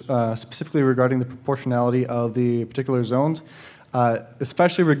challenges, specifically regarding the proportionality of the particular zones,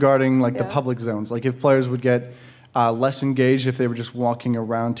 especially regarding like the public zones. Like if players would get less engaged if they were just walking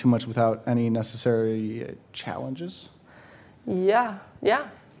around too much without any necessary challenges? Yeah.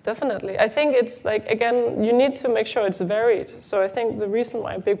 Definitely. I think it's like, again, you need to make sure it's varied. So I think the reason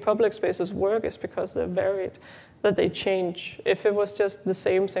why big public spaces work is because they're varied, that they change. If it was just the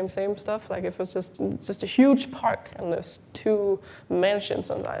same stuff, like if it was just a huge park and there's 2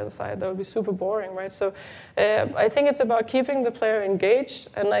 mansions on the other side, that would be super boring, right? So I think it's about keeping the player engaged,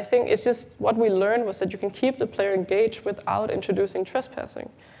 and I think it's just what we learned was that you can keep the player engaged without introducing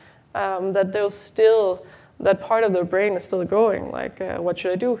trespassing. That they'll still, that part of their brain is still going, like, what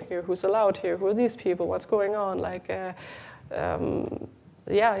should I do here? Who's allowed here? Who are these people? What's going on? Like,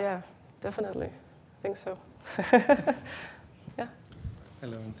 yeah, definitely. I think so. Yeah.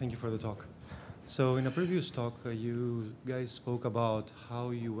 Hello, and thank you for the talk. So in a previous talk, you guys spoke about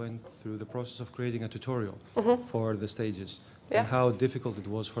how you went through the process of creating a tutorial for the stages, and how difficult it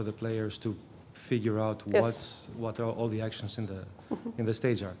was for the players to figure out what are all the actions in the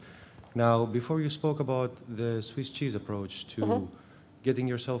stage are. Now, before you spoke about the Swiss cheese approach to getting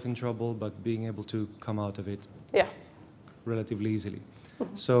yourself in trouble but being able to come out of it. Yeah. relatively easily.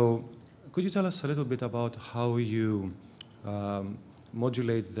 So could you tell us a little bit about how you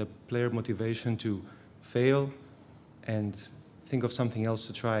modulate the player motivation to fail and think of something else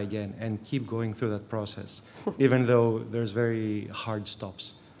to try again and keep going through that process, even though there's very hard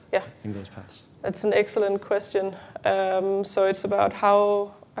stops in those paths? That's an excellent question. So it's about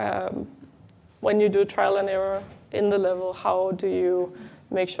how, when you do trial and error in the level, how do you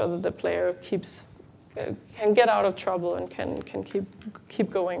make sure that the player can get out of trouble and can keep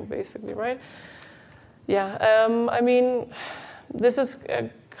going, basically, right? Yeah, I mean, this is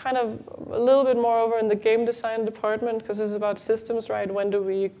kind of a little bit more over in the game design department, because this is about systems, right? When do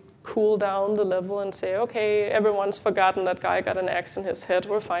we cool down the level and say, okay, everyone's forgotten that guy got an axe in his head,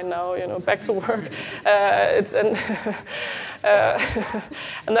 we're fine now, back to work. And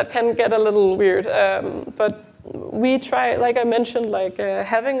that can get a little weird. But we try, like I mentioned,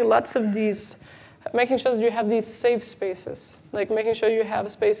 having lots of these, making sure that you have these safe spaces, like making sure you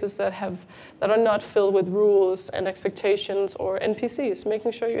have spaces that are not filled with rules and expectations or NPCs,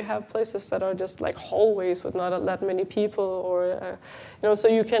 making sure you have places that are just like hallways with not that many people, or so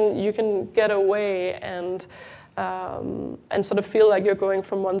you can get away and sort of feel like you're going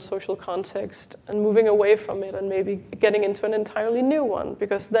from one social context and moving away from it and maybe getting into an entirely new one,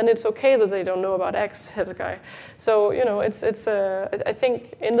 because then it's okay that they don't know about X head guy. So I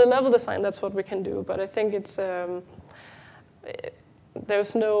think in the level design that's what we can do, but I think it's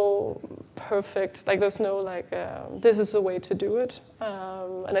there's no perfect, there's no this is the way to do it,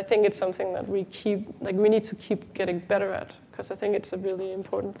 and I think it's something that we need to keep getting better at, because I think it's a really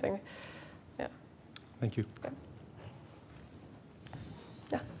important thing. Yeah. Thank you.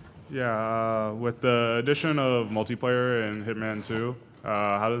 Yeah, with the addition of multiplayer in Hitman 2,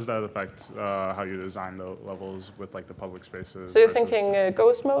 how does that affect how you design the levels with the public spaces? So you're thinking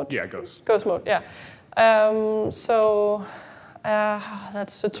ghost mode? Yeah, ghost. Ghost mode, yeah.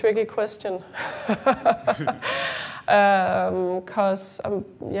 That's a tricky question. Because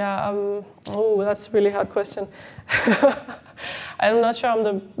that's a really hard question. I'm not sure I'm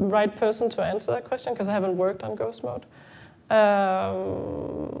the right person to answer that question, because I haven't worked on ghost mode.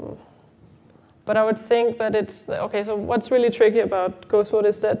 But I would think that it's, okay, so what's really tricky about ghost mode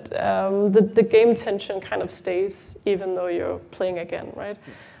is that the game tension kind of stays even though you're playing again, right?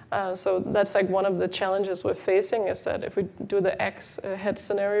 So that's one of the challenges we're facing, is that if we do the X head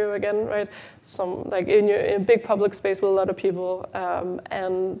scenario again, right? In a big public space with a lot of people,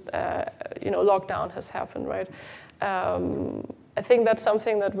 lockdown has happened, right? I think that's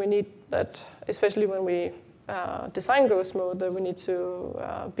something that we need, especially when we design ghost mode, that we need to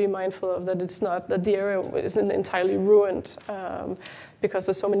be mindful of, that it's not, that the area isn't entirely ruined because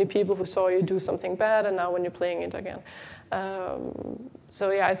there's so many people who saw you do something bad, and now when you're playing it again.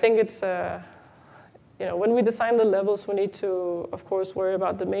 I think it's, when we design the levels, we need to, of course, worry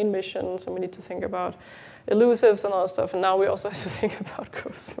about the main missions, and we need to think about elusives and all that stuff, and now we also have to think about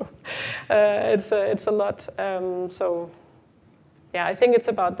ghost mode. It's a lot. I think it's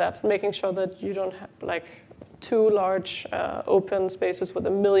about that, making sure that you don't have too large open spaces with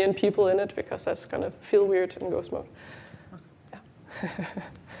 1 million people in it, because that's going to feel weird in ghost mode. Yeah.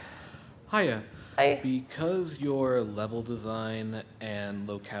 Hiya. Hi. Because your level design and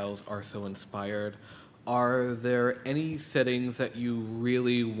locales are so inspired, are there any settings that you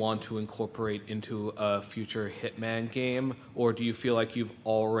really want to incorporate into a future Hitman game, or do you feel like you've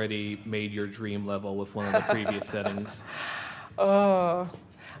already made your dream level with one of the previous settings? Oh,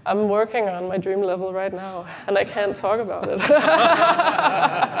 I'm working on my dream level right now, and I can't talk about it.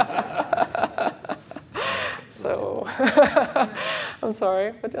 So, I'm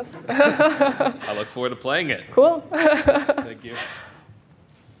sorry, but yes. I look forward to playing it. Cool. Thank you.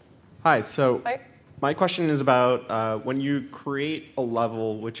 Hi, so my question is about when you create a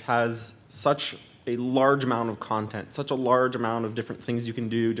level which has such a large amount of content, such a large amount of different things you can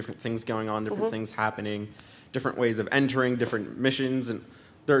do, different things going on, different things happening, different ways of entering, different missions, and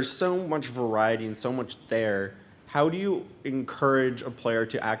there's so much variety and so much there. How do you encourage a player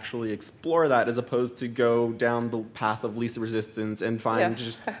to actually explore that, as opposed to go down the path of least resistance and find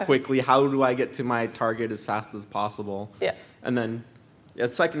just quickly, how do I get to my target as fast as possible? Yeah. And then a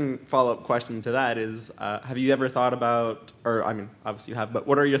second follow-up question to that is, have you ever thought about, or I mean, obviously you have, but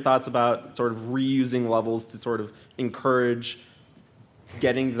what are your thoughts about sort of reusing levels to sort of encourage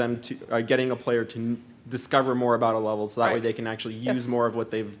getting a player to discover more about a level, so that way they can actually use more of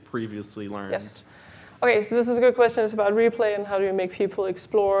what they've previously learned? Yes. Okay, so this is a good question. It's about replay and how do you make people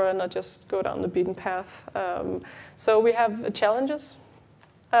explore and not just go down the beaten path. So we have challenges.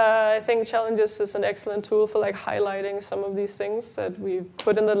 I think challenges is an excellent tool for highlighting some of these things that we've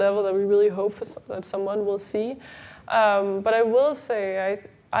put in the level that we really hope that someone will see. But I will say,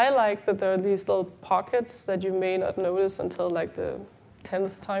 I like that there are these little pockets that you may not notice until like the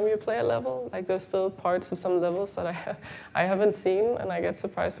 10th time you play a level. Like there's still parts of some levels that I haven't seen, and I get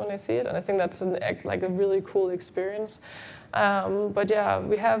surprised when I see it. And I think that's like a really cool experience. But yeah,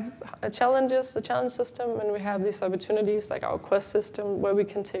 we have the challenge system, and we have these opportunities like our quest system where we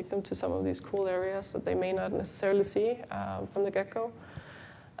can take them to some of these cool areas that they may not necessarily see from the get-go.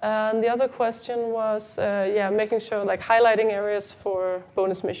 And the other question was, making sure, like highlighting areas for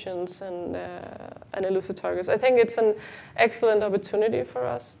bonus missions and elusive targets. I think it's an excellent opportunity for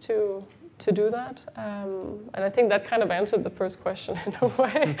us to do that. And I think that kind of answered the first question in a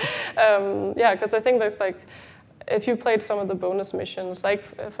way. Because I think there's like, if you played some of the bonus missions, like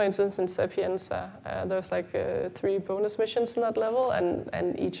for instance in Sapienza, there's like 3 bonus missions in that level,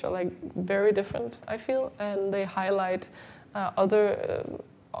 and each are like very different, I feel, and they highlight other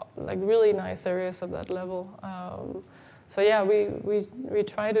like really nice areas of that level. So yeah, we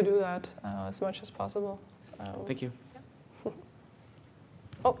try to do that as much as possible. Thank you. Yeah.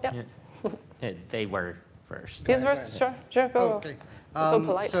 Oh yeah. They were first. He's first. Sure. Go. Okay. So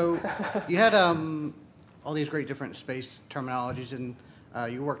polite. So you had all these great different space terminologies, and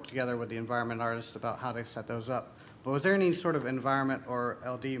you worked together with the environment artist about how to set those up. But was there any sort of environment or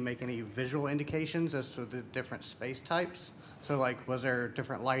LD make any visual indications as to the different space types? So like, was there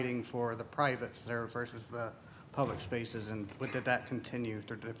different lighting for the privates there versus the public spaces, and did that continue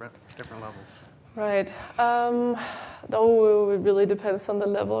through different levels? Right. Though it really depends on the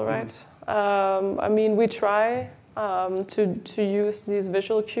level, right? I mean, we try to use these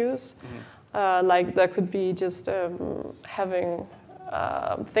visual cues. Like that could be just having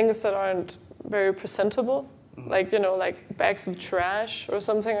things that aren't very presentable. Like, like bags of trash or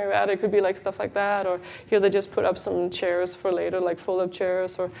something like that. It could be like stuff like that. Or here they just put up some chairs for later, like fold-up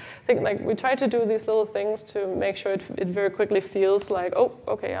chairs. Or I think like we try to do these little things to make sure it very quickly feels like, oh,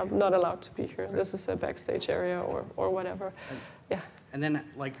 okay, I'm not allowed to be here. This is a backstage area or whatever. Yeah. And then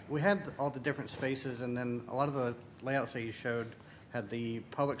like we had all the different spaces, and then a lot of the layouts that you showed had the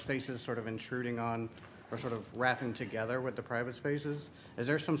public spaces sort of intruding on or sort of wrapping together with the private spaces. Is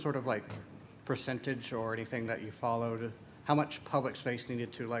there some sort of like percentage or anything that you followed? How much public space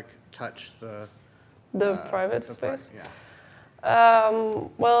needed to like touch the private space? Yeah.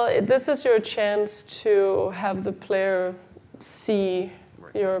 Well, this is your chance to have the player see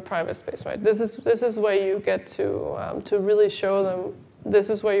your private space, right? This is where you get to really show them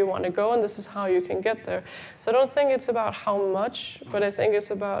this is where you want to go and this is how you can get there. So I don't think it's about how much, but I think it's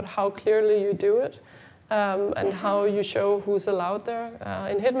about how clearly you do it. And how you show who's allowed there.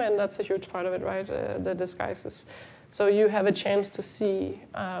 In Hitman, that's a huge part of it, right? The disguises. So you have a chance to see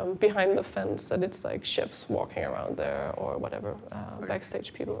behind the fence that it's like chefs walking around there or whatever,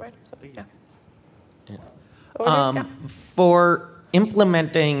 backstage people, right? So, yeah. For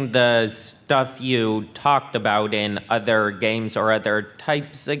implementing the stuff you talked about in other games or other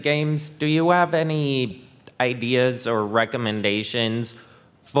types of games, do you have any ideas or recommendations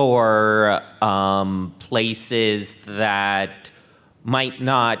for places that might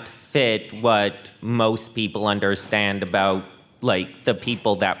not fit what most people understand about like the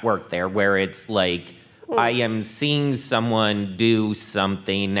people that work there, where it's like, I am seeing someone do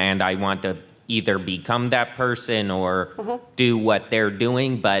something and I want to either become that person or do what they're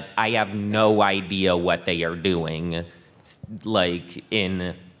doing, but I have no idea what they are doing. Like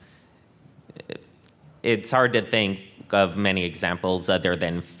it's hard to think of many examples other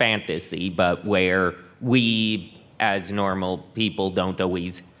than fantasy, but where we as normal people don't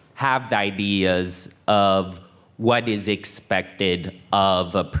always have the ideas of what is expected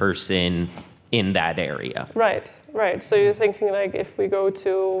of a person in that area. Right. So you're thinking like if we go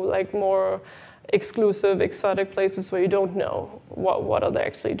to like more exclusive, exotic places where you don't know what are they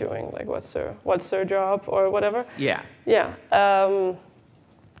actually doing, like what's their job or whatever. Yeah. Yeah.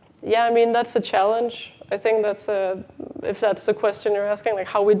 I mean that's a challenge. I think that's if that's the question you're asking, like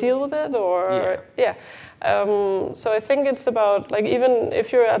how we deal with it, or so I think it's about like even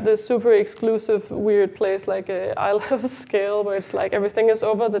if you're at this super exclusive weird place like Isle of Scale where it's like everything is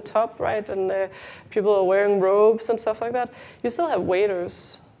over the top, right, and people are wearing robes and stuff like that, you still have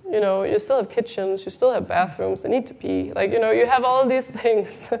waiters. You still have kitchens, you still have bathrooms, they need to pee. Like, you have all these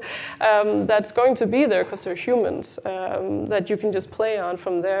things that's going to be there because they're humans that you can just play on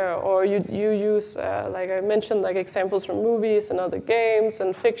from there. Or you use, like I mentioned, like examples from movies and other games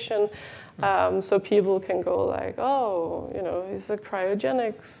and fiction. So people can go like, oh, he's a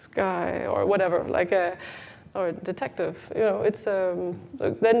cryogenics guy or whatever, like or a detective. It's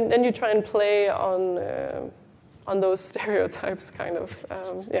then you try and play on those stereotypes, kind of,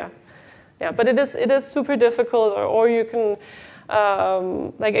 Yeah, but it is super difficult, or you can,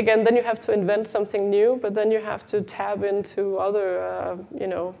 like again, then you have to invent something new, but then you have to tap into other,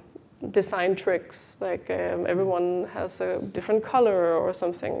 design tricks. Like everyone has a different color or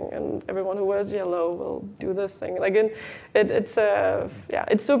something, and everyone who wears yellow will do this thing. Like it's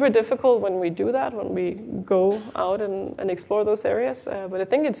super difficult when we do that, when we go out and explore those areas. But I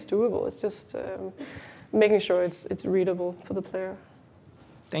think it's doable. It's just making sure it's readable for the player.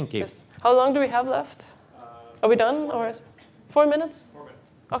 Thank you. Yes. How long do we have left? Are we done, or is 4 minutes? 4 minutes.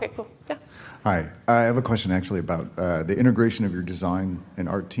 Okay, cool. Yeah. Hi, I have a question actually about the integration of your design and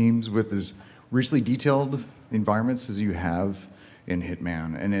art teams with as richly detailed environments as you have in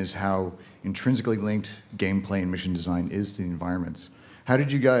Hitman, and as how intrinsically linked gameplay and mission design is to the environments. How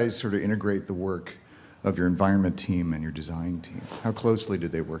did you guys sort of integrate the work of your environment team and your design team? How closely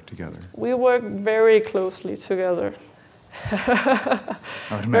did they work together? We work very closely together. I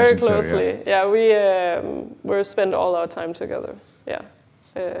would imagine Very closely. so, yeah. We spend all our time together. Yeah.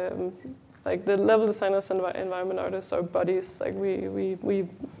 Like the level designers and environment artists are buddies. Like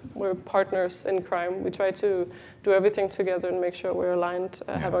we're partners in crime. We try to do everything together and make sure we're aligned,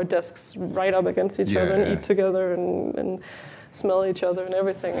 have our desks right up against each other and eat together and smell each other and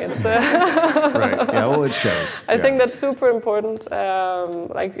everything. It's right. Yeah, well, it shows. I think that's super important.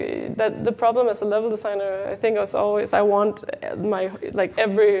 Like that, the problem as a level designer, I think, is always I want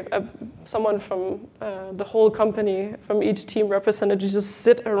someone from the whole company, from each team represented, to just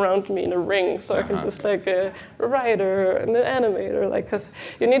sit around me in a ring, so I can just like a writer and an animator, like, because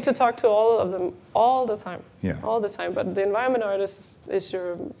you need to talk to all of them all the time. Yeah. All the time. But the environment artist is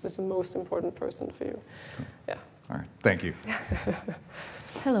the most important person for you. Yeah. All right, thank you.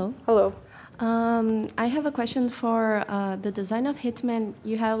 Hello. Hello. I have a question for the design of Hitman.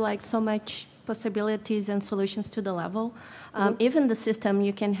 You have like so much possibilities and solutions to the level. Even the system,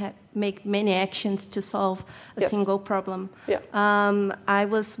 you can make many actions to solve a single problem. Yeah. I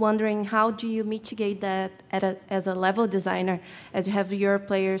was wondering, how do you mitigate that as a level designer, as you have your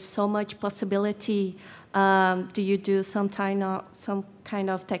players so much possibility? Do you do some kind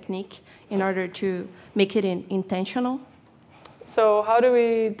of technique in order to make it intentional? So how do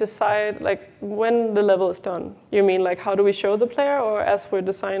we decide, like, when the level is done? You mean, like, how do we show the player, or as we're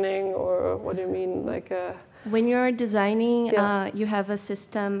designing, or what do you mean, like? When you're designing, you have a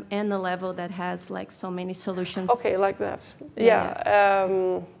system and a level that has like so many solutions. Okay, like that. Yeah,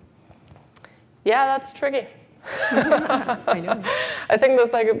 that's tricky. I know. I think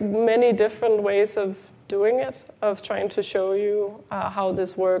there's like many different ways of doing it, of trying to show you how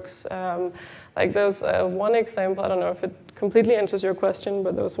this works. Like there's one example, I don't know if it completely answers your question,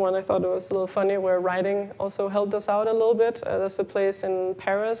 but there was one I thought it was a little funny where writing also helped us out a little bit. There's a place in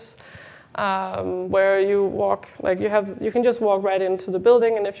Paris where you walk, like you can just walk right into the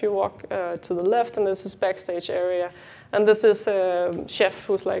building, and if you walk to the left, and there's this backstage area. And this is a chef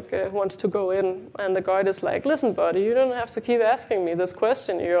who's like, who wants to go in, and the guard is like, listen, buddy, you don't have to keep asking me this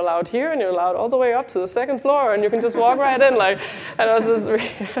question. You're allowed here, and you're allowed all the way up to the second floor, and you can just walk right in. Like, and I was just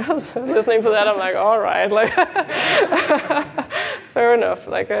listening to that. I'm like, all right, like, fair enough.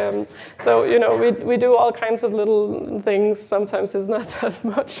 Like, so we do all kinds of little things. Sometimes it's not that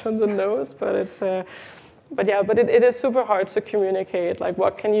much on the nose, but it's. But it is super hard to communicate, like,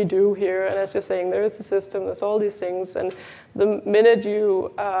 what can you do here? And as you're saying, there is a system, there's all these things, and the minute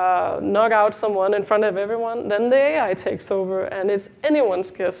you knock out someone in front of everyone, then the AI takes over, and it's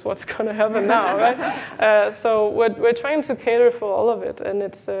anyone's guess what's going to happen now, right? So we're trying to cater for all of it, and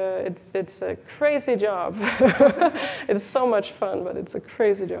it's a crazy job. It's so much fun, but it's a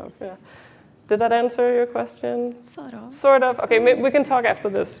crazy job, yeah. Did that answer your question? Sort of. Sort of. Okay, maybe we can talk after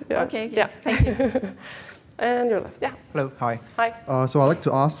this. Yeah. Okay, yeah. Thank you. And you're left, yeah. Hello, hi. Hi. So I'd like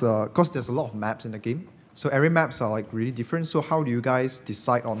to ask, because there's a lot of maps in the game, so every maps are like really different. So how do you guys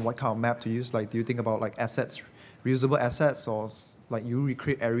decide on what kind of map to use? Like, do you think about like assets, reusable assets, or like you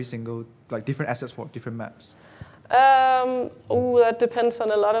recreate every single, like different assets for different maps? That depends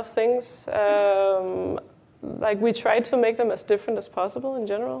on a lot of things. Like we try to make them as different as possible in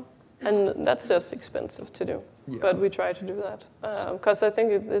general. And that's just expensive to do, but we try to do that because I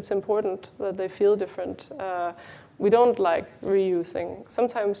think it's important that they feel different. We don't like reusing.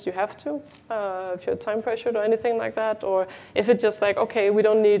 Sometimes you have to, if you're time pressured or anything like that, or if it's just like, okay, we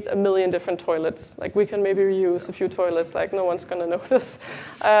don't need a million different toilets. Like we can maybe reuse a few toilets, like no one's gonna notice.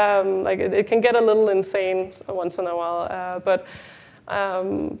 Like it can get a little insane once in a while, but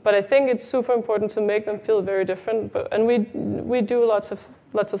I think it's super important to make them feel very different. And we do lots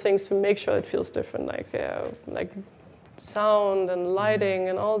of things to make sure it feels different, like sound and lighting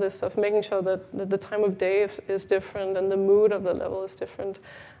and all this stuff, making sure that the time of day is different and the mood of the level is different,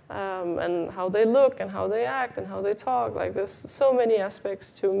 and how they look and how they act and how they talk. Like there's so many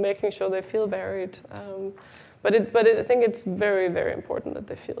aspects to making sure they feel varied. But I think it's very, very important that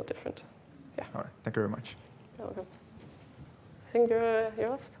they feel different. Yeah. All right. Thank you very much. You're welcome. I think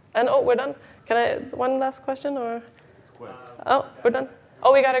you're off. And we're done. Can I one last question or? Oh, we're done.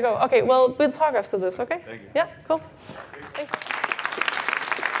 Oh, we gotta go. Okay. Well, we'll talk after this. Okay. Thank you. Yeah. Cool. Thank you.